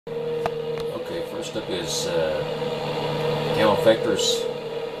First up is Camel Factor's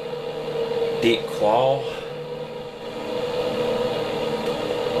Deep Claw.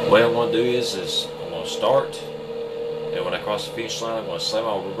 What I'm going to do is I'm going to start, and when I cross the finish line, I'm going to slam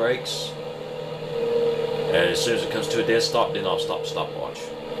my brakes, and as soon as it comes to a dead stop, then I'll stop stopwatch.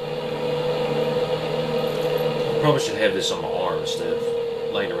 Probably should have this on my arm instead of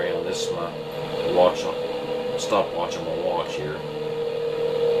laying around. This is my watch, stopwatch on my watch here.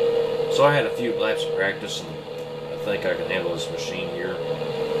 So I had a few laps of practice, and I think I can handle this machine here.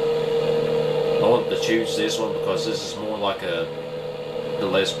 I wanted to choose this one because this is more like the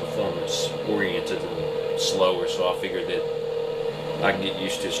less performance oriented and slower, so I figured that I can get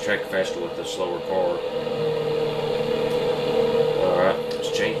used to this track faster with the slower car. Alright,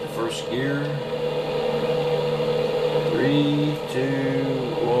 let's change the first gear. 3,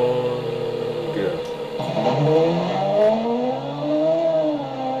 2, 1, go.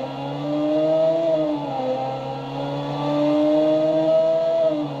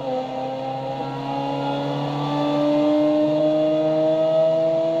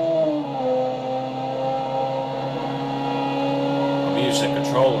 Using a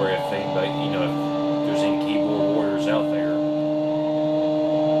controller if anybody, if there's any keyboard warriors out there.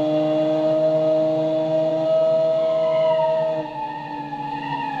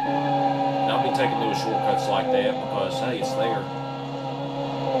 And I'll be taking little shortcuts like that because, hey, it's there.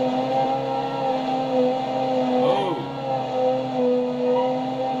 Oh!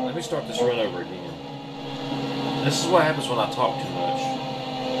 Let me start this run over again. This is what happens when I talk too much.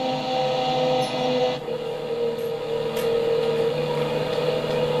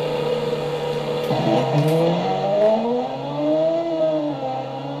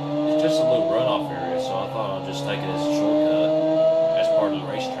 It's just a little runoff area, so I thought I'd just take it as a shortcut, as part of the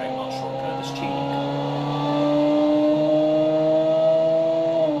racetrack, not a shortcut. It's cheating.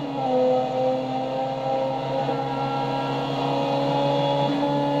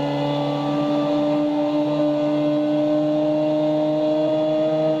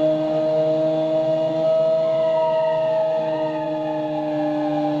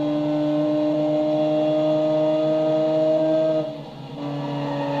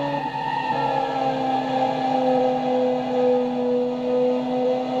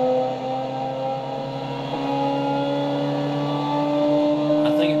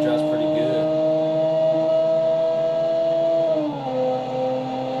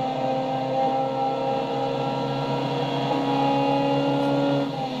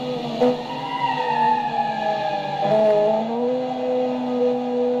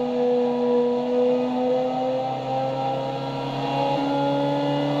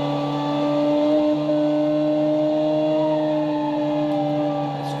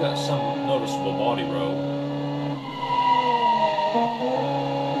 Got some noticeable body roll.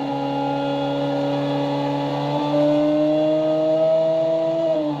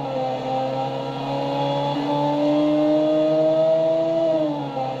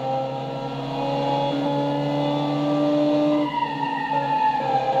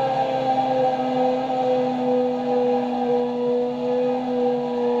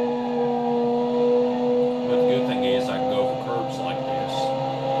 But the good thing is I can go over curbs like this.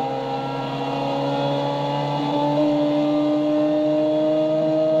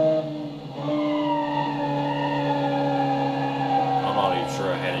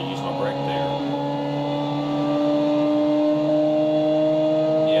 Sure I had to use my brake there.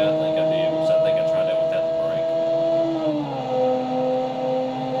 Yeah, I think I did, because I think I tried that without the brake.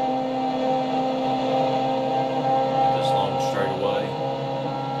 Get this long straightaway.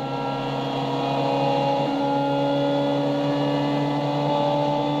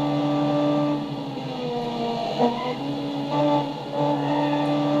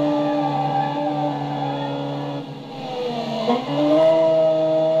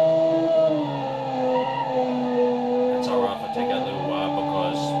 Take that little wide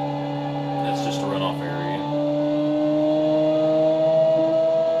because that's just a runoff area.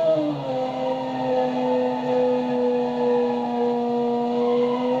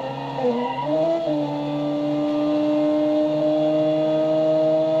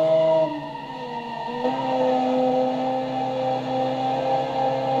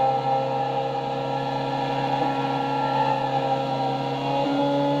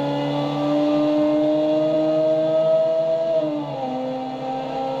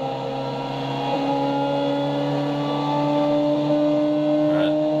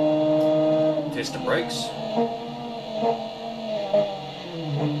 Test the brakes.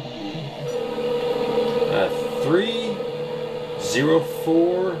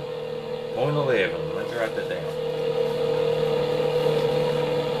 304.11. Let me write that down.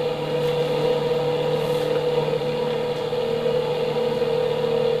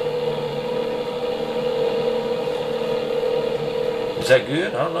 Is that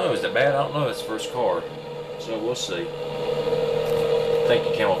good? I don't know. Is that bad? I don't know. It's the first card. So we'll see. Thank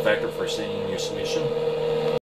you, Camel Factor, for sending your submission.